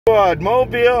ModSquad,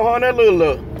 Mobile,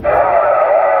 Honolulu.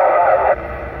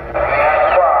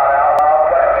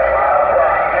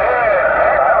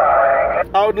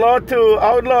 Outlaw 2,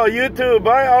 Outlaw YouTube,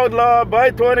 bye Outlaw,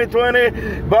 bye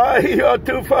 2020, bye your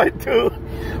 252,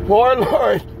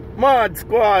 Warlord,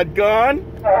 ModSquad gone.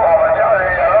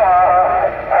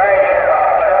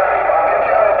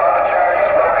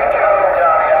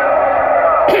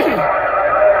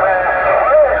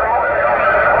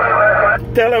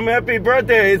 Tell him happy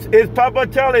birthday. It's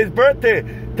PapaChHI's birthday.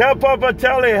 Tell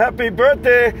PapaChHI happy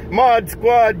birthday.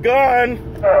 ModSquad gone.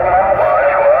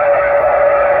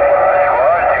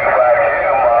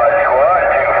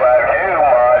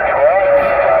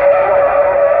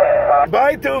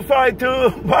 Bye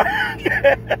 252. Bye.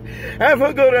 Have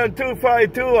a good one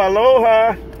 252.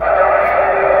 Aloha.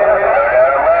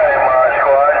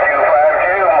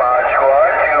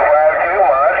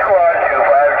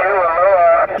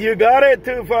 You got it,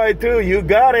 252. You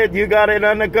got it. You got it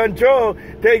under control.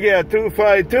 Take care,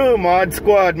 252.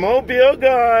 ModSquad, Mobile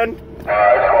gone.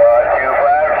 ModSquad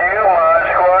 252.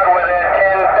 ModSquad with a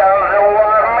 10,000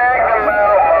 watt magnum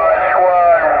out.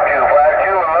 ModSquad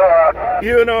 252. Aloha.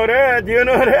 You know that. You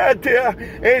know that.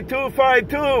 Hey,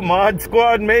 252.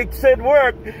 ModSquad makes it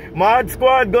work.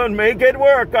 ModSquad gonna make it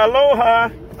work. Aloha.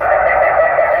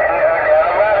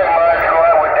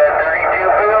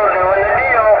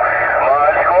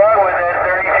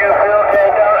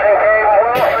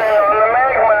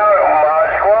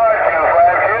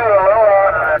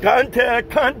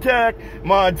 Contact,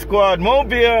 ModSquad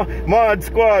Mobile,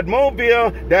 ModSquad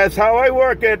Mobile. That's how I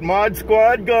work it.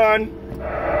 ModSquad gone.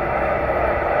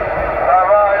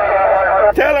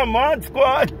 Bye-bye. Tell him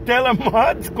ModSquad. Tell him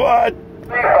ModSquad.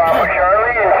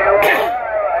 PapaChHI and 2